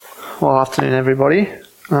Well, afternoon, everybody.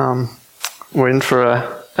 We're in for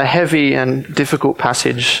a heavy and difficult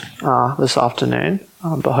passage this afternoon,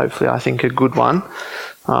 but hopefully I think a good one.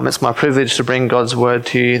 It's my privilege to bring God's word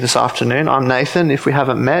to you this afternoon. I'm Nathan. If we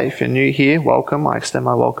haven't met, if you're new here, welcome. I extend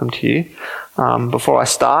my welcome to you. Before I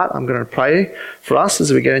start, I'm going to pray for us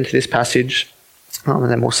as we get into this passage, and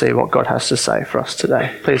then we'll see what God has to say for us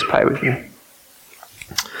today. Please pray with me.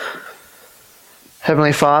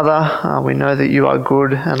 Heavenly Father, we know that you are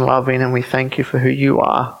good and loving, and we thank you for who you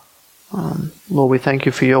are. Lord, we thank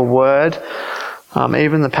you for your word,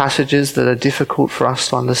 even the passages that are difficult for us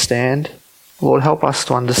to understand. Lord, help us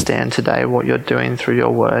to understand today what you're doing through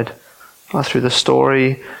your word, through the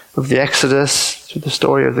story of the Exodus, through the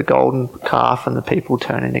story of the golden calf and the people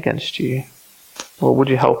turning against you. Lord, would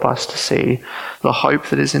you help us to see the hope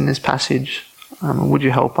that is in this passage? And would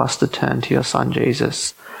you help us to turn to your Son,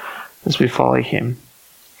 Jesus, as we follow him,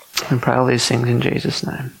 and pray all these things in Jesus'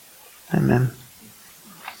 name. Amen.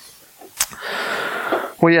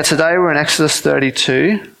 Well, today we're in Exodus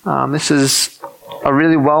 32. This is a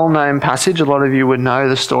really well-known passage. A lot of you would know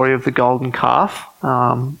the story of the golden calf.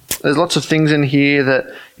 There's lots of things in here that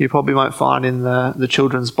you probably won't find in the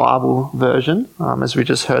children's Bible version, as we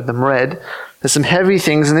just heard them read. There's some heavy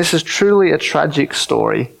things, and this is truly a tragic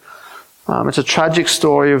story. It's a tragic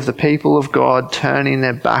story of the people of God turning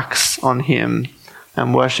their backs on him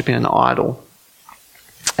and worshipping an idol.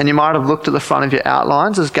 And you might have looked at the front of your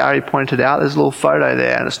outlines, as Gary pointed out, there's a little photo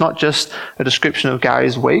there, and it's not just a description of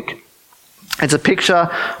Gary's week. It's a picture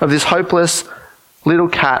of this hopeless little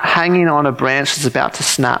cat hanging on a branch that's about to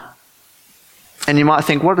snap. And you might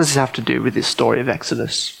think, what does this have to do with this story of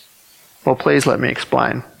Exodus? Well, please let me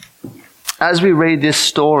explain. As we read this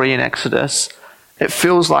story in Exodus, it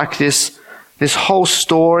feels like this whole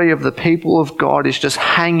story of the people of God is just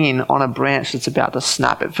hanging on a branch that's about to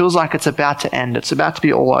snap. It feels like it's about to end. It's about to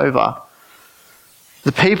be all over.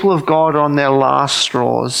 The people of God are on their last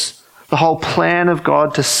straws. The whole plan of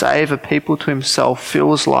God to save a people to himself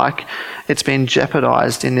feels like it's been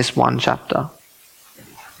jeopardized in this one chapter.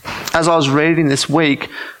 As I was reading this week,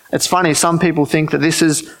 it's funny, some people think that this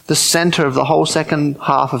is the center of the whole second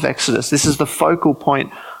half of Exodus. This is the focal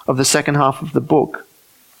point of the second half of the book.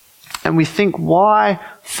 And we think, why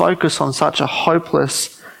focus on such a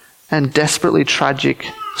hopeless and desperately tragic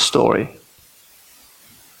story?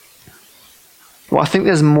 Well, I think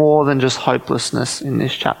there's more than just hopelessness in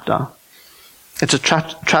this chapter. It's a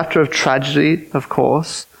chapter of tragedy, of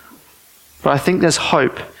course, but I think there's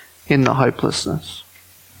hope in the hopelessness.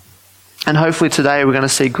 And hopefully today we're going to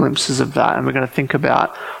see glimpses of that, and we're going to think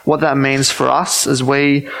about what that means for us as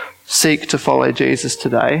we seek to follow Jesus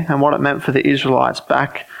today, and what it meant for the Israelites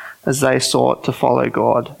back as they sought to follow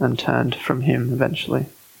God and turned from him eventually.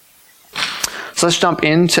 So let's jump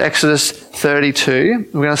into Exodus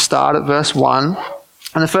 32. We're going to start at verse 1.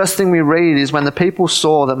 And the first thing we read is when the people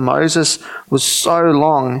saw that Moses was so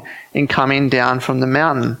long in coming down from the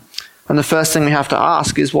mountain. And the first thing we have to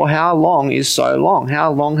ask is, well, how long is so long?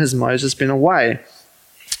 How long has Moses been away?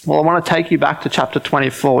 Well, I want to take you back to chapter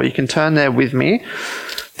 24. You can turn there with me.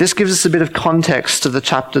 This gives us a bit of context to the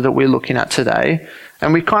chapter that we're looking at today.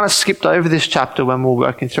 And we kind of skipped over this chapter when we were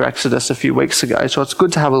working through Exodus a few weeks ago, so it's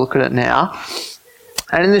good to have a look at it now.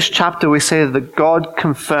 And in this chapter, we see that God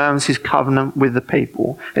confirms his covenant with the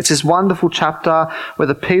people. It's this wonderful chapter where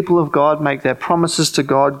the people of God make their promises to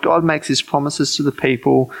God. God makes his promises to the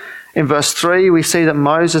people. In verse 3, we see that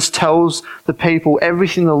Moses tells the people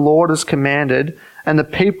everything the Lord has commanded, and the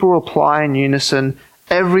people reply in unison,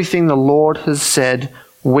 everything the Lord has said,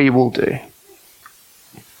 we will do.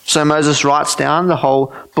 So Moses writes down the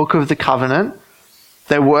whole book of the covenant.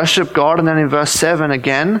 They worship God, and then in verse 7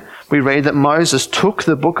 again, we read that Moses took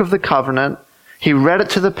the book of the covenant, he read it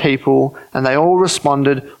to the people, and they all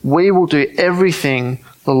responded, we will do everything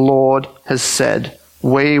the Lord has said.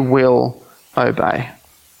 We will obey.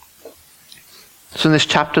 So in this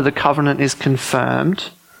chapter, the covenant is confirmed.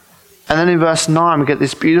 And then in verse 9, we get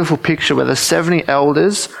this beautiful picture where the 70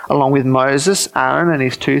 elders, along with Moses, Aaron, and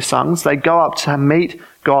his 2 sons, they go up to meet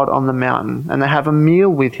God on the mountain, and they have a meal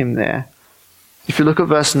with him there. If you look at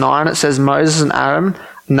verse 9, it says, Moses and Aaron,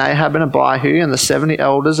 Nahab and Abihu, and the 70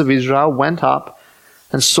 elders of Israel went up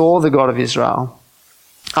and saw the God of Israel.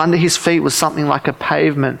 Under his feet was something like a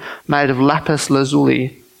pavement made of lapis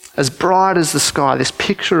lazuli, as bright as the sky, this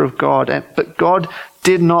picture of God. But God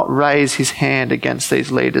did not raise his hand against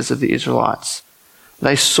these leaders of the Israelites.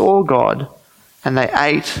 They saw God, and they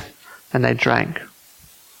ate and they drank.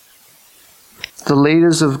 The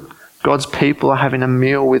leaders of God's people are having a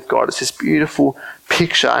meal with God. It's this beautiful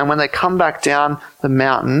picture. And when they come back down the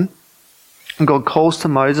mountain, And God calls to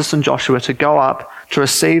Moses and Joshua to go up to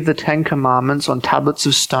receive the 10 Commandments on tablets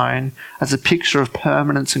of stone as a picture of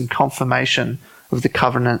permanence and confirmation of the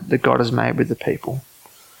covenant that God has made with the people.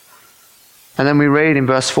 And then we read in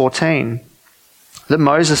verse 14 that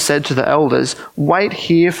Moses said to the elders, "Wait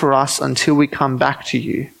here for us until we come back to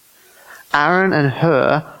you. Aaron and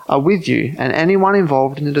Hur are with you, and anyone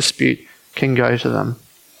involved in the dispute can go to them."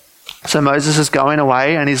 So Moses is going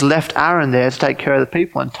away, and he's left Aaron there to take care of the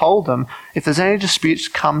people and told them, if there's any disputes,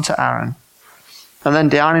 come to Aaron. And then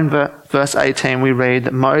down in verse 18 we read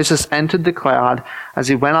that Moses entered the cloud as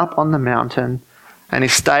he went up on the mountain, and he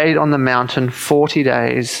stayed on the mountain 40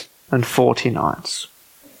 days and 40 nights.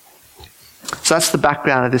 So that's the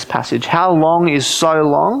background of this passage. How long is so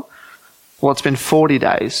long? Well, it's been 40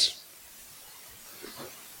 days.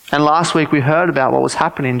 And last week we heard about what was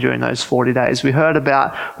happening during those 40 days. We heard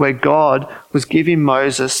about where God was giving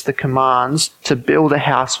Moses the commands to build a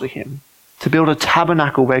house for him, to build a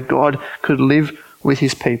tabernacle where God could live with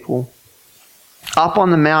his people. Up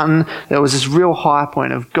on the mountain, there was this real high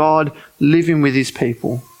point of God living with his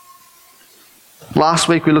people. Last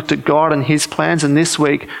week we looked at God and his plans, and this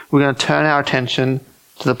week we're going to turn our attention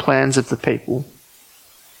to the plans of the people.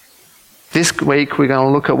 This week we're going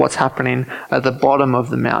to look at what's happening at the bottom of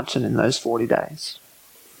the mountain in those 40 days.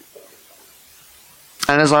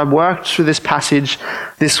 And as I worked through this passage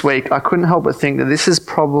this week, I couldn't help but think that this is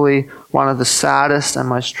probably one of the saddest and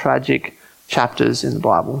most tragic chapters in the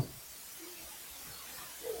Bible.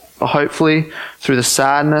 But hopefully, through the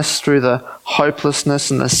sadness, through the hopelessness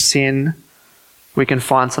and the sin, we can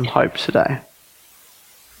find some hope today.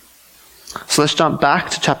 So let's jump back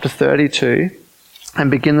to chapter 32 and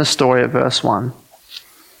begin the story at verse 1.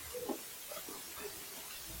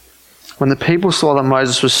 When the people saw that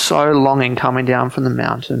Moses was so longing coming down from the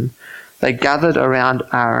mountain, they gathered around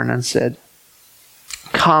Aaron and said,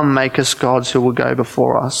 "Come, make us gods who will go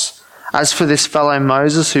before us. As for this fellow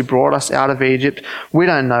Moses who brought us out of Egypt, we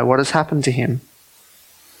don't know what has happened to him."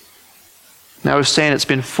 Now we've seen it's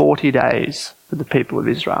been 40 days for the people of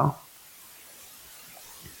Israel.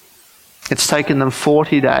 It's taken them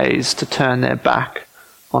 40 days to turn their back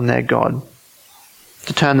on their God,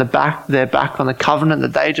 to turn their back on the covenant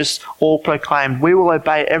that they just all proclaimed, "We will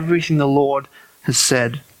obey everything the Lord has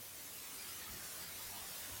said."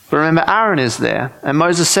 But remember, Aaron is there, and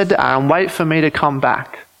Moses said to Aaron, "Wait for me to come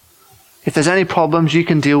back. If there's any problems, you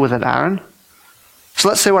can deal with it, Aaron." So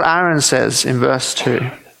let's see what Aaron says in verse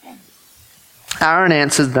 2. Aaron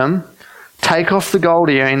answered them, "Take off the gold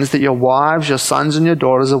earrings that your wives, your sons and your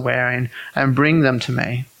daughters are wearing, and bring them to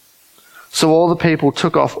me." So all the people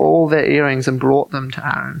took off all their earrings and brought them to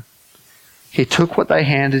Aaron. He took what they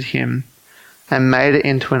handed him and made it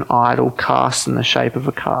into an idol cast in the shape of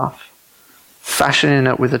a calf, fashioning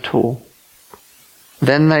it with a tool.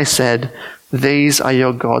 Then they said, "These are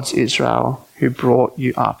your gods, Israel, who brought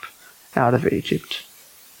you up out of Egypt."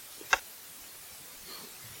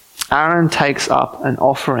 Aaron takes up an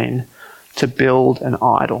offering to build an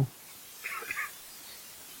idol.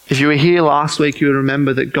 If you were here last week, you would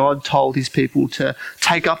remember that God told his people to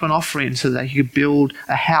take up an offering so that he could build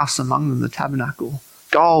a house among them, the tabernacle.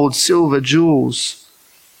 Gold, silver, jewels.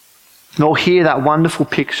 Well, here that wonderful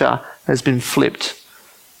picture has been flipped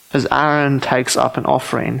as Aaron takes up an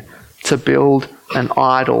offering to build an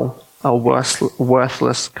idol, a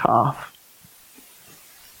worthless calf.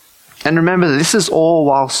 And remember that this is all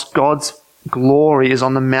whilst God's glory is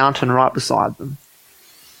on the mountain right beside them.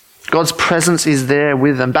 God's presence is there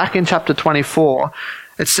with them. Back in chapter 24,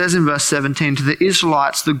 it says in verse 17, "To the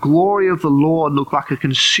Israelites, the glory of the Lord looked like a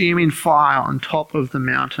consuming fire on top of the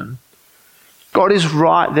mountain." God is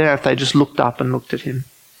right there if they just looked up and looked at him.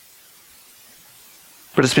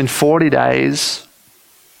 But it's been 40 days.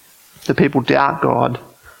 The people doubt God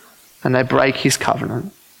and they break his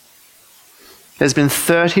covenant. There's been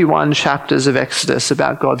 31 chapters of Exodus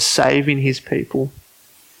about God saving his people.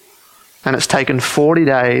 And it's taken 40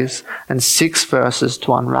 days and 6 verses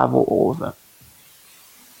to unravel all of it.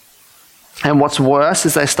 And what's worse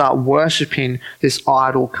is they start worshipping this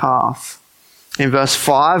idol calf. In verse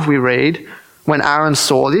 5 we read, "When Aaron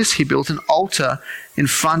saw this, he built an altar in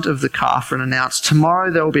front of the calf and announced, 'Tomorrow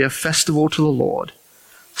there will be a festival to the Lord.'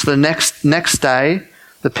 So the next day,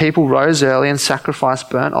 the people rose early and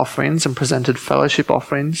sacrificed burnt offerings and presented fellowship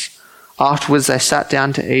offerings. Afterwards they sat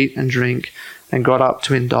down to eat and drink and got up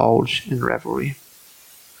to indulge in revelry."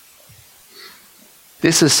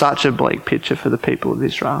 This is such a bleak picture for the people of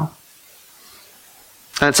Israel.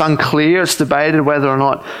 And it's unclear, it's debated whether or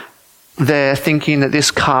not they're thinking that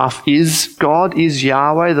this calf is God, is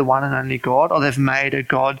Yahweh, the one and only God, or they've made a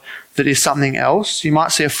God that is something else. You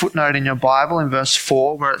might see a footnote in your Bible in verse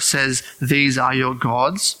 4 where it says, "These are your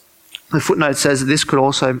gods." The footnote says that this could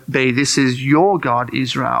also be, "This is your God,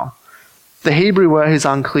 Israel." The Hebrew word is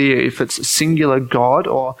unclear if it's singular God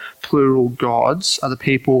or plural gods. Are the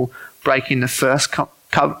people breaking the first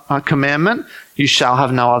commandment, "You shall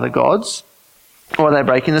have no other gods"? Or are they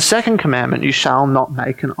breaking the second commandment, "You shall not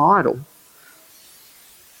make an idol"?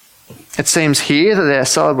 It seems here that they're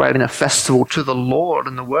celebrating a festival to the Lord,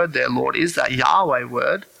 and the word there, Lord, is that Yahweh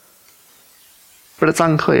word, but it's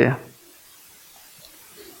unclear.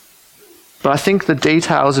 But I think the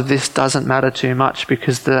details of this doesn't matter too much,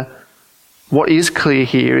 because what is clear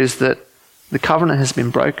here is that the covenant has been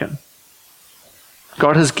broken.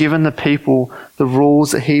 God has given the people the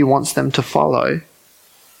rules that he wants them to follow.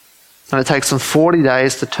 And it takes them 40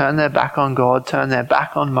 days to turn their back on God, turn their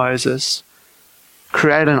back on Moses,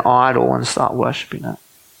 create an idol and start worshipping it.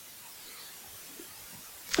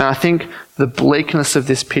 And I think the bleakness of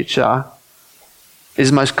this picture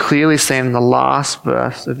is most clearly seen in the last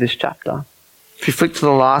verse of this chapter. If you flick to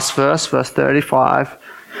the last verse, verse 35,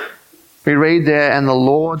 we read there, "And the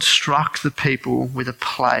Lord struck the people with a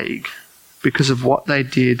plague because of what they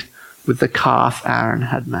did with the calf Aaron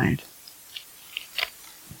had made."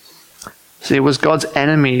 See, it was God's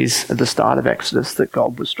enemies at the start of Exodus that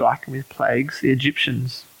God was striking with plagues, the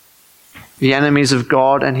Egyptians, the enemies of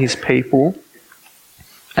God and his people.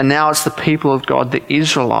 And now it's the people of God, the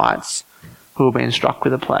Israelites, who are being struck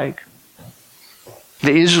with a plague.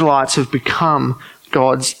 The Israelites have become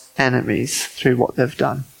God's enemies through what they've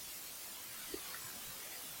done.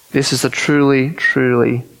 This is a truly,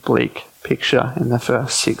 truly bleak picture in the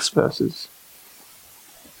first 6 verses.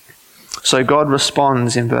 So God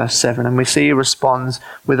responds in verse 7, and we see he responds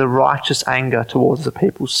with a righteous anger towards the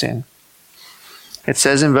people's sin. It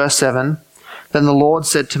says in verse 7, "Then the Lord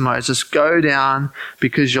said to Moses, 'Go down,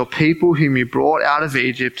 because your people whom you brought out of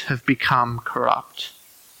Egypt have become corrupt.'"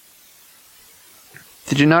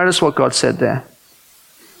 Did you notice what God said there?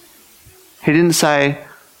 He didn't say,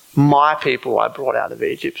 "My people I brought out of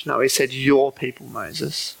Egypt." No, he said, "Your people,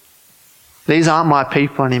 Moses." These aren't my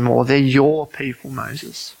people anymore. They're your people,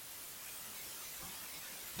 Moses.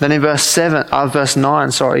 Then in verse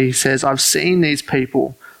 9, he says, "I've seen these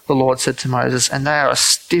people," the Lord said to Moses, "and they are a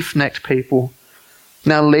stiff-necked people.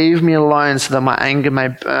 Now leave me alone so that my anger may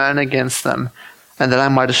burn against them and that I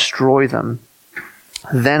may destroy them.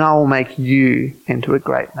 Then I will make you into a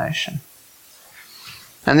great nation."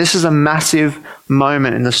 And this is a massive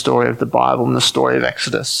moment in the story of the Bible, in the story of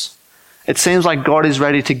Exodus. It seems like God is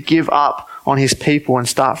ready to give up on his people and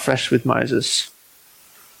start fresh with Moses.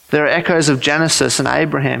 There are echoes of Genesis and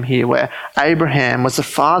Abraham here, where Abraham was the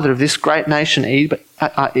father of this great nation,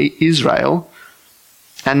 Israel,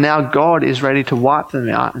 and now God is ready to wipe them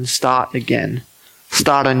out and start again,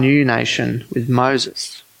 start a new nation with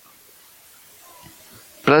Moses.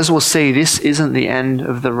 But as we'll see, this isn't the end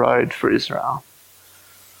of the road for Israel.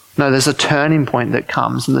 No, there's a turning point that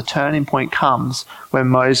comes, and the turning point comes when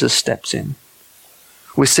Moses steps in.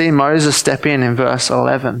 We see Moses step in verse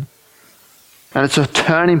 11. And it's a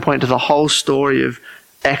turning point to the whole story of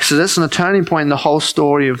Exodus and a turning point in the whole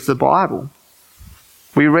story of the Bible.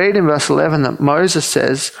 We read in verse 11 that Moses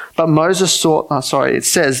says, that Moses sought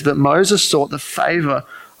the favor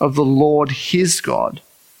of the Lord his God.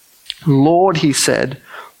 "Lord," he said,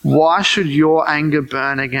 "why should your anger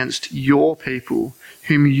burn against your people,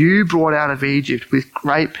 whom you brought out of Egypt with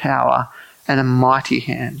great power and a mighty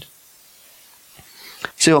hand?"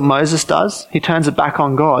 See what Moses does? He turns it back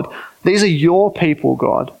on God. These are your people,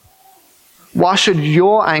 God. Why should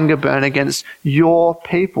your anger burn against your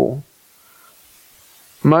people?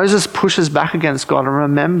 Moses pushes back against God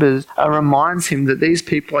and reminds him that these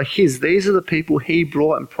people are his. These are the people he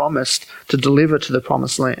brought and promised to deliver to the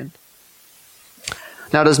promised land.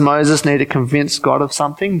 Now, does Moses need to convince God of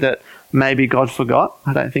something that maybe God forgot?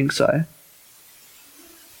 I don't think so.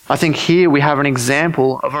 I think here we have an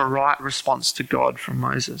example of a right response to God from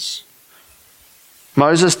Moses.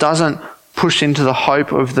 Moses doesn't push into the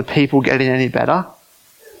hope of the people getting any better.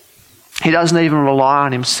 He doesn't even rely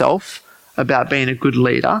on himself about being a good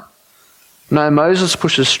leader. No, Moses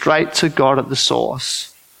pushes straight to God at the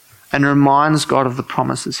source and reminds God of the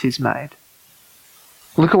promises he's made.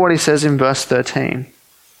 Look at what he says in verse 13.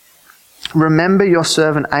 "Remember your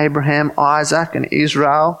servant Abraham, Isaac, and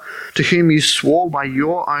Israel, to whom you swore by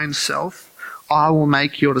your own self, I will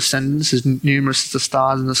make your descendants as numerous as the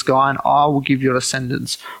stars in the sky, and I will give your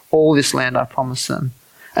descendants all this land I promised them,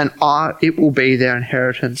 and it will be their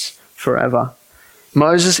inheritance forever."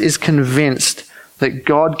 Moses is convinced that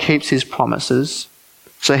God keeps his promises,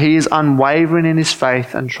 so he is unwavering in his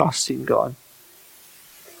faith and trusts in God.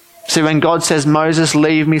 See, when God says, Moses,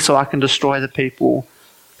 leave me so I can destroy the people,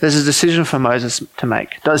 there's a decision for Moses to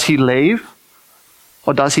make. Does he leave,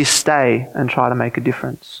 or does he stay and try to make a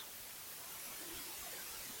difference?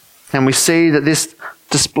 And we see that this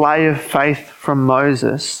display of faith from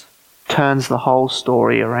Moses turns the whole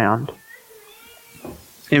story around.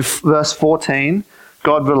 In verse 14,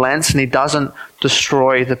 God relents and he doesn't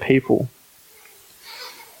destroy the people.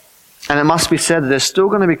 And it must be said that there's still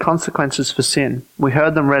going to be consequences for sin. We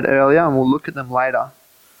heard them read earlier and we'll look at them later.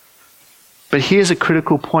 But here's a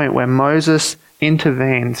critical point where Moses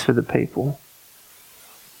intervenes for the people.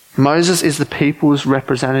 Moses is the people's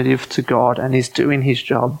representative to God and he's doing his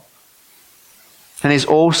job. And he's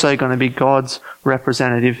also going to be God's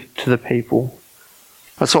representative to the people.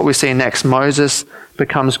 That's what we see next. Moses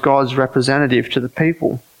becomes God's representative to the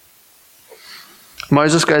people.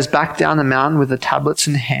 Moses goes back down the mountain with the tablets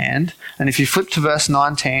in hand, and if you flip to verse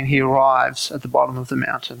 19, he arrives at the bottom of the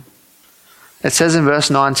mountain. It says in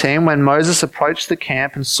verse 19, when Moses approached the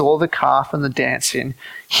camp and saw the calf and the dancing,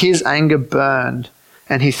 his anger burned,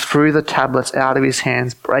 and he threw the tablets out of his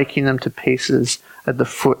hands, breaking them to pieces at the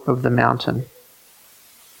foot of the mountain.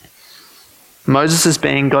 Moses is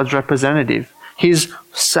being God's representative. The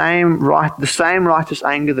same righteous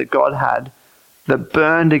anger that God had that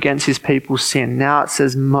burned against his people's sin. Now it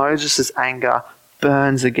says Moses' anger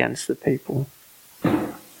burns against the people.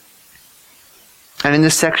 And in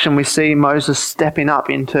this section we see Moses stepping up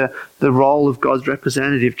into the role of God's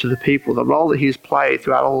representative to the people, the role that he's played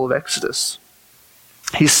throughout all of Exodus.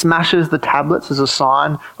 He smashes the tablets as a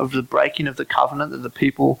sign of the breaking of the covenant that the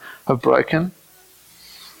people have broken.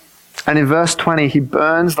 And in verse 20, he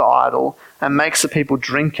burns the idol and makes the people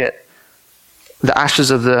drink it, the ashes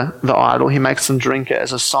of the idol. He makes them drink it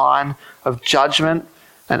as a sign of judgment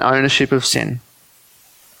and ownership of sin.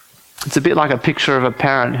 It's a bit like a picture of a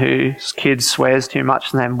parent whose kid swears too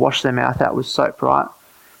much and they wash their mouth out with soap, right?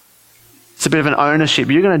 It's a bit of an ownership.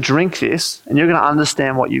 You're going to drink this and you're going to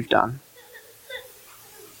understand what you've done.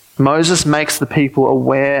 Moses makes the people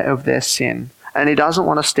aware of their sin, and he doesn't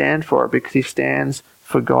want to stand for it because he stands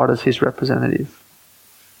for God as his representative.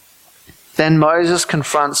 Then Moses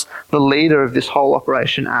confronts the leader of this whole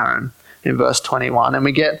operation, Aaron, in verse 21, and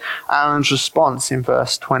we get Aaron's response in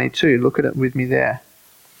verse 22. Look at it with me there.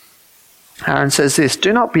 Aaron says this,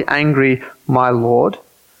 "Do not be angry, my Lord.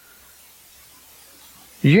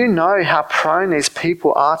 You know how prone these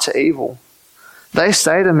people are to evil. They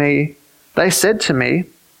said to me,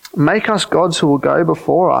 make us gods who will go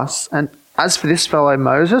before us. And as for this fellow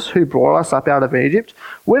Moses, who brought us up out of Egypt,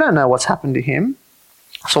 we don't know what's happened to him.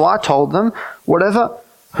 So I told them,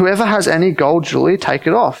 whoever has any gold jewelry, take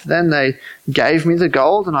it off. Then they gave me the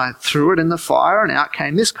gold and I threw it in the fire and out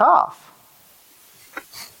came this calf."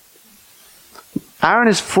 Aaron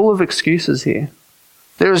is full of excuses here.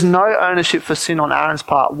 There is no ownership for sin on Aaron's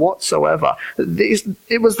part whatsoever.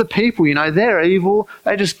 It was the people, they're evil.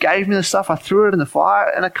 They just gave me the stuff. I threw it in the fire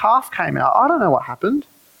and a calf came out. I don't know what happened.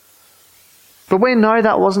 But we know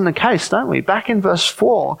that wasn't the case, don't we? Back in verse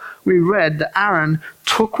 4, we read that Aaron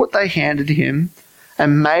took what they handed him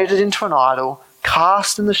and made it into an idol,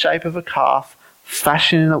 cast in the shape of a calf,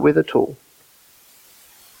 fashioning it with a tool.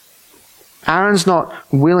 Aaron's not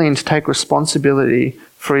willing to take responsibility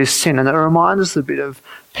for his sin. And it reminds us a bit of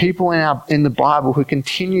people in the Bible who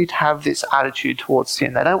continue to have this attitude towards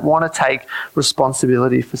sin. They don't want to take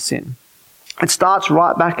responsibility for sin. It starts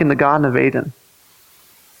right back in the Garden of Eden.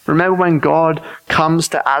 Remember when God comes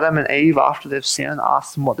to Adam and Eve after they've sinned and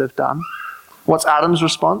asks them what they've done? What's Adam's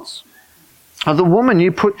response? "Oh, the woman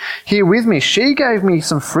you put here with me, she gave me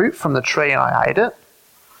some fruit from the tree and I ate it.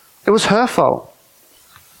 It was her fault."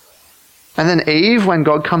 And then Eve, when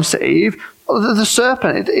God comes to Eve, the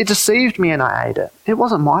serpent, it deceived me and I ate it. It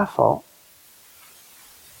wasn't my fault.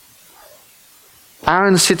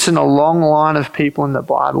 Aaron sits in a long line of people in the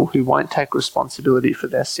Bible who won't take responsibility for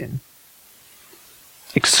their sin.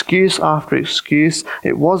 Excuse after excuse.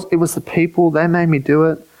 It was the people, they made me do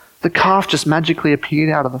it. The calf just magically appeared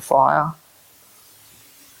out of the fire.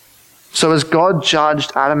 So as God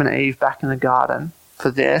judged Adam and Eve back in the garden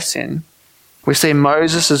for their sin, we see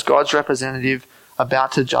Moses as God's representative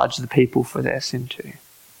about to judge the people for their sin too.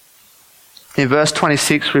 In verse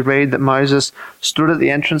 26 we read that Moses stood at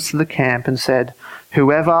the entrance to the camp and said,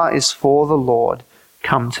 "Whoever is for the Lord,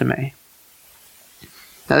 come to me."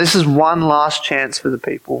 Now this is one last chance for the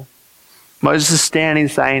people. Moses is standing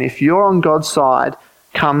saying, if you're on God's side,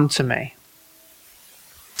 come to me.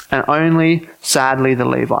 And only, sadly, the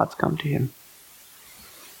Levites come to him.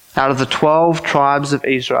 Out of the 12 tribes of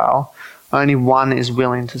Israel, only one is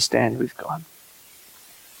willing to stand with God.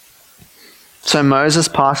 So Moses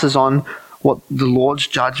passes on what the Lord's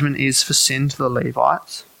judgment is for sin to the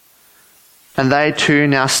Levites. And they too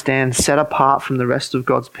now stand set apart from the rest of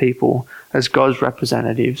God's people as God's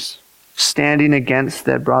representatives, standing against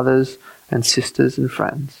their brothers and sisters and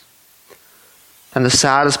friends. And the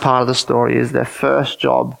saddest part of the story is their first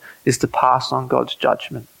job is to pass on God's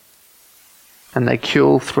judgment. And they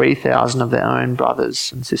kill 3,000 of their own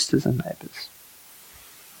brothers and sisters and neighbours.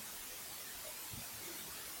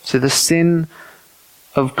 So the sin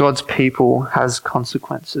of God's people has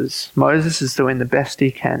consequences. Moses is doing the best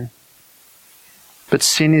he can. But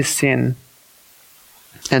sin is sin.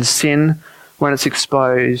 And sin, when it's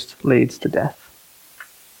exposed, leads to death.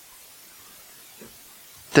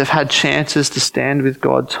 They've had chances to stand with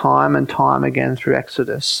God time and time again through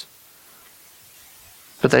Exodus.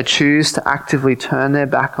 But they choose to actively turn their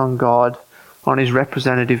back on God, on his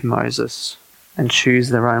representative Moses, and choose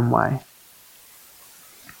their own way.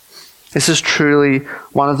 This is truly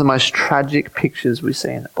one of the most tragic pictures we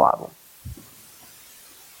see in the Bible.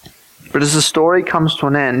 But as the story comes to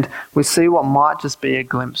an end, we see what might just be a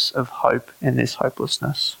glimpse of hope in this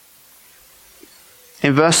hopelessness.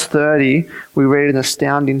 In verse 30, we read an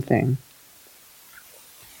astounding thing.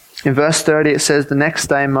 In verse 30, it says, "The next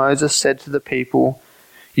day Moses said to the people,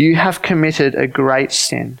 'You have committed a great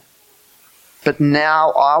sin. But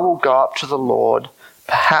now I will go up to the Lord.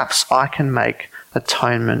 Perhaps I can make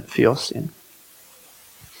atonement for your sin.'"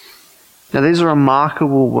 Now these are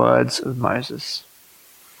remarkable words of Moses.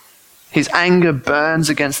 His anger burns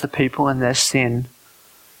against the people and their sin.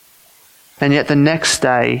 And yet the next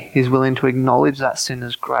day he's willing to acknowledge that sin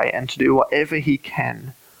as great and to do whatever he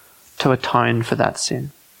can to atone for that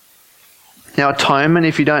sin. Now atonement,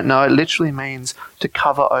 if you don't know, it literally means to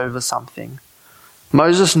cover over something.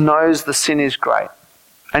 Moses knows the sin is great.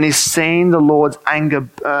 And he's seen the Lord's anger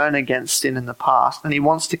burn against sin in the past. And he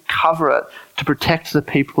wants to cover it to protect the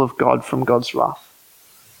people of God from God's wrath.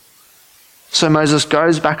 So Moses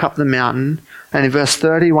goes back up the mountain. And in verse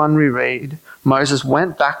 31 we read, Moses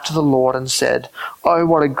went back to the Lord and said, "Oh,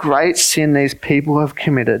 what a great sin these people have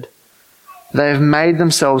committed. They have made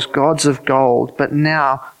themselves gods of gold. But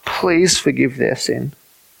now, please forgive their sin.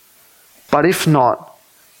 But if not,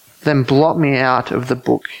 then blot me out of the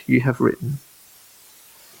book you have written."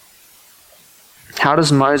 How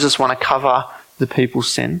does Moses want to cover the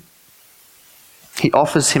people's sin? He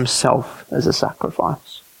offers himself as a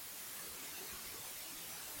sacrifice.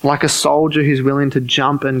 Like a soldier who's willing to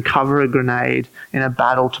jump and cover a grenade in a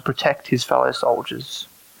battle to protect his fellow soldiers,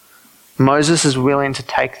 Moses is willing to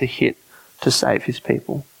take the hit to save his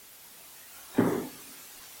people.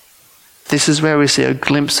 This is where we see a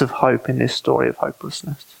glimpse of hope in this story of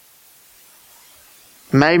hopelessness.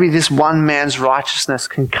 Maybe this one man's righteousness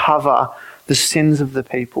can cover the sins of the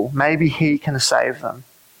people. Maybe he can save them.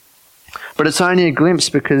 But it's only a glimpse,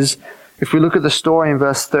 because if we look at the story in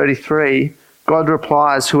verse 33, God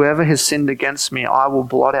replies, "Whoever has sinned against me, I will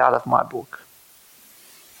blot out of my book."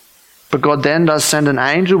 But God then does send an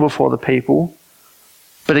angel before the people.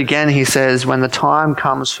 But again he says, "When the time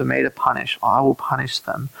comes for me to punish, I will punish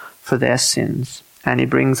them for their sins." And he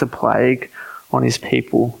brings a plague on his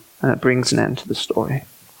people, and it brings an end to the story.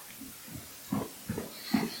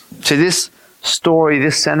 So this story,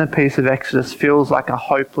 this centerpiece of Exodus, feels like a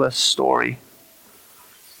hopeless story.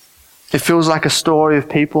 It feels like a story of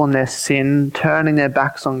people and their sin, turning their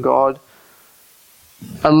backs on God.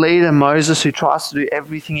 A leader, Moses, who tries to do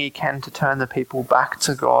everything he can to turn the people back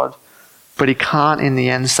to God, but he can't in the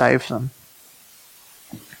end save them.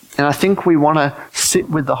 And I think we want to sit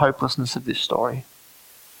with the hopelessness of this story.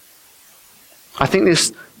 I think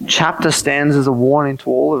this chapter stands as a warning to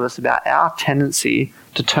all of us about our tendency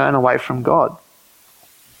to turn away from God.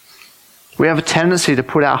 We have a tendency to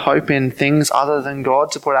put our hope in things other than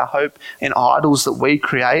God, to put our hope in idols that we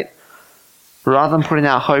create, rather than putting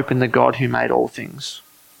our hope in the God who made all things.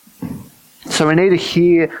 So we need to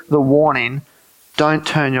hear the warning, don't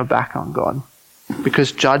turn your back on God,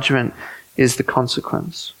 because judgment is the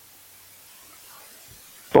consequence.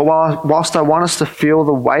 But whilst I want us to feel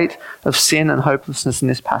the weight of sin and hopelessness in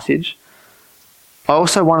this passage, I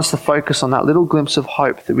also want us to focus on that little glimpse of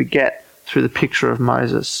hope that we get through the picture of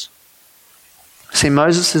Moses. See,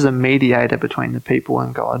 Moses is a mediator between the people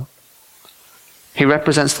and God. He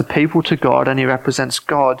represents the people to God, and he represents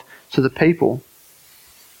God to the people.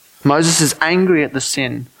 Moses is angry at the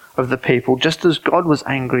sin of the people, just as God was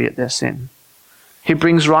angry at their sin. He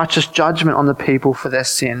brings righteous judgment on the people for their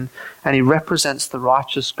sin, and he represents the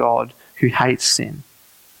righteous God who hates sin.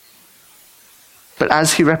 But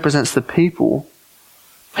as he represents the people,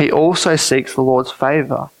 he also seeks the Lord's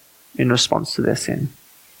favour in response to their sin.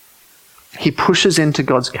 He pushes into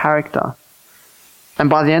God's character. And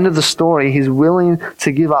by the end of the story, he's willing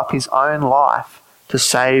to give up his own life to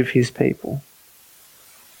save his people.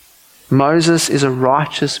 Moses is a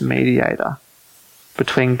righteous mediator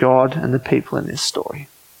between God and the people in this story.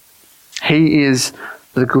 He is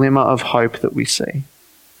the glimmer of hope that we see.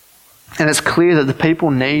 And it's clear that the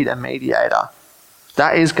people need a mediator.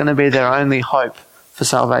 That is going to be their only hope for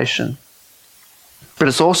salvation. But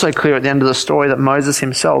it's also clear at the end of the story that Moses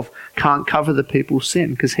himself can't cover the people's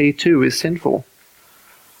sin because he too is sinful.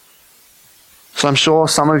 So I'm sure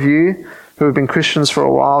some of you who have been Christians for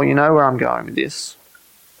a while, you know where I'm going with this.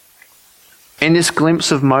 In this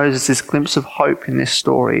glimpse of Moses, this glimpse of hope in this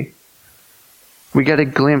story, we get a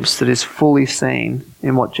glimpse that is fully seen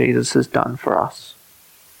in what Jesus has done for us.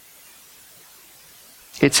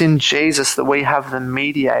 It's in Jesus that we have the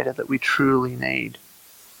mediator that we truly need.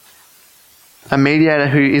 A mediator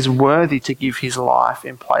who is worthy to give his life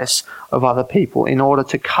in place of other people in order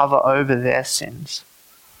to cover over their sins.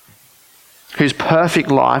 Whose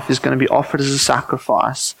perfect life is going to be offered as a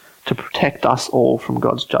sacrifice to protect us all from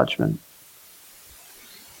God's judgment.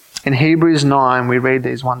 In Hebrews 9, we read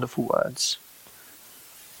these wonderful words.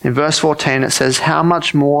 In verse 14, it says, "How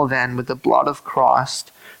much more then with the blood of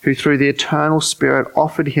Christ, who through the eternal Spirit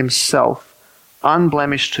offered himself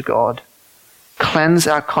unblemished to God, cleanse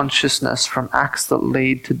our consciousness from acts that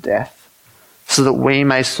lead to death, so that we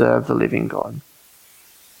may serve the living God.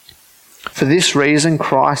 For this reason,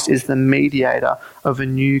 Christ is the mediator of a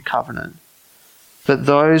new covenant, that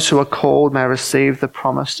those who are called may receive the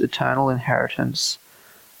promised eternal inheritance,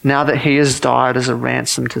 now that he has died as a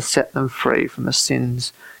ransom to set them free from the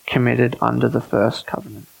sins committed under the first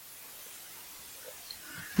covenant."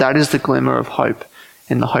 That is the glimmer of hope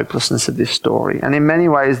in the hopelessness of this story. And in many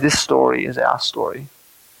ways, this story is our story.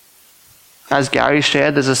 As Gary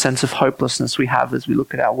shared, there's a sense of hopelessness we have as we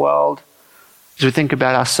look at our world, as we think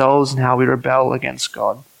about ourselves and how we rebel against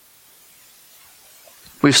God.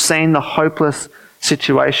 We've seen the hopeless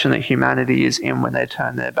situation that humanity is in when they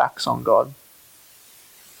turn their backs on God.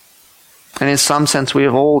 And in some sense, we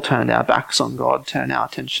have all turned our backs on God, turned our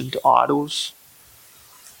attention to idols,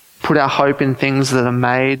 put our hope in things that are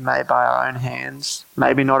made by our own hands.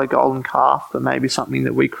 Maybe not a golden calf, but maybe something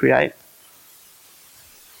that we create.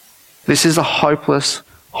 This is a hopeless,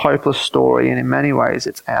 hopeless story, and in many ways,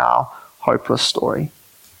 it's our hopeless story.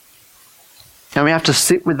 And we have to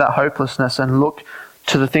sit with that hopelessness and look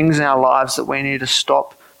to the things in our lives that we need to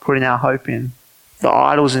stop putting our hope in, the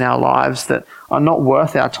idols in our lives that are not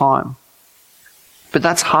worth our time. But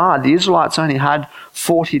that's hard. The Israelites only had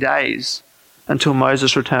 40 days until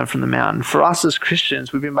Moses returned from the mountain. For us as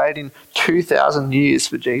Christians, we've been waiting 2,000 years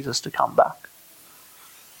for Jesus to come back.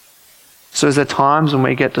 So is there times when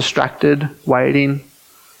we get distracted, waiting,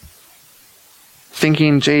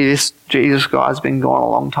 thinking, gee, this Jesus guy's been gone a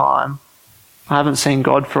long time. I haven't seen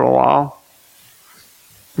God for a while.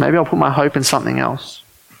 Maybe I'll put my hope in something else.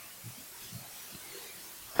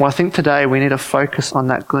 Well, I think today we need to focus on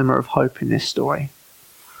that glimmer of hope in this story.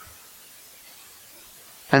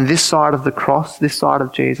 And this side of the cross, this side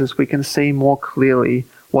of Jesus, we can see more clearly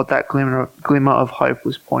what that glimmer of hope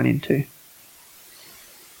was pointing to. It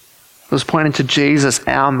was pointing to Jesus,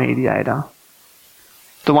 our mediator,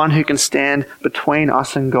 the one who can stand between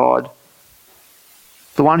us and God,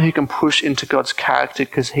 the one who can push into God's character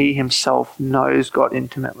because he himself knows God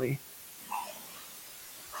intimately,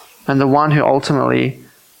 and the one who ultimately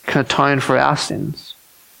can atone for our sins,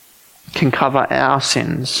 can cover our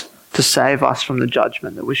sins to save us from the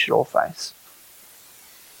judgment that we should all face.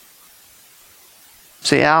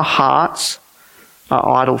 See, our hearts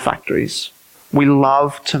are idol factories. We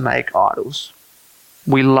love to make idols.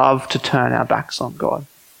 We love to turn our backs on God.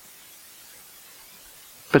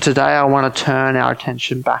 But today I want to turn our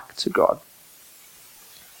attention back to God.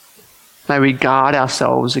 May we guard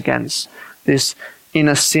ourselves against this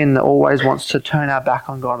inner sin that always wants to turn our back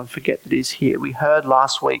on God and forget that he's here. We heard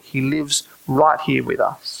last week, he lives right here with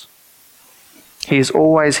us. He is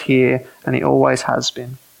always here and he always has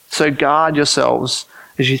been. So guard yourselves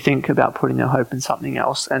as you think about putting your hope in something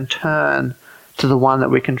else and turn to the one that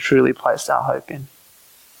we can truly place our hope in.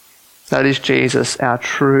 That is Jesus, our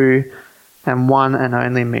true and one and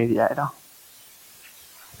only mediator.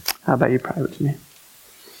 How about you pray with me?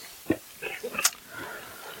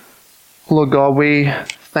 Lord God, we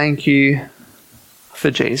thank you for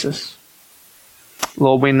Jesus.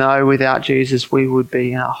 Lord, we know without Jesus we would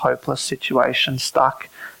be in a hopeless situation, stuck,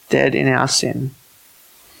 dead in our sin.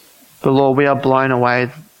 But Lord, we are blown away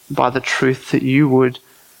by the truth that you would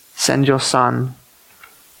send your Son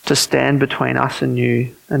to stand between us and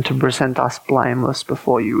you and to present us blameless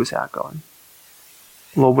before you as our God.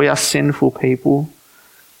 Lord, we are sinful people,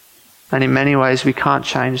 and in many ways we can't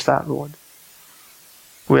change that, Lord.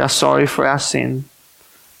 We are sorry for our sin.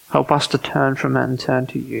 Help us to turn from it and turn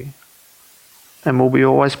to you. And will we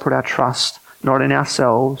always put our trust not in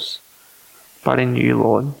ourselves, but in you,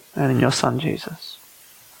 Lord, and in your Son, Jesus.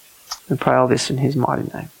 We pray all this in his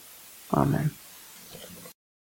mighty name. Amen.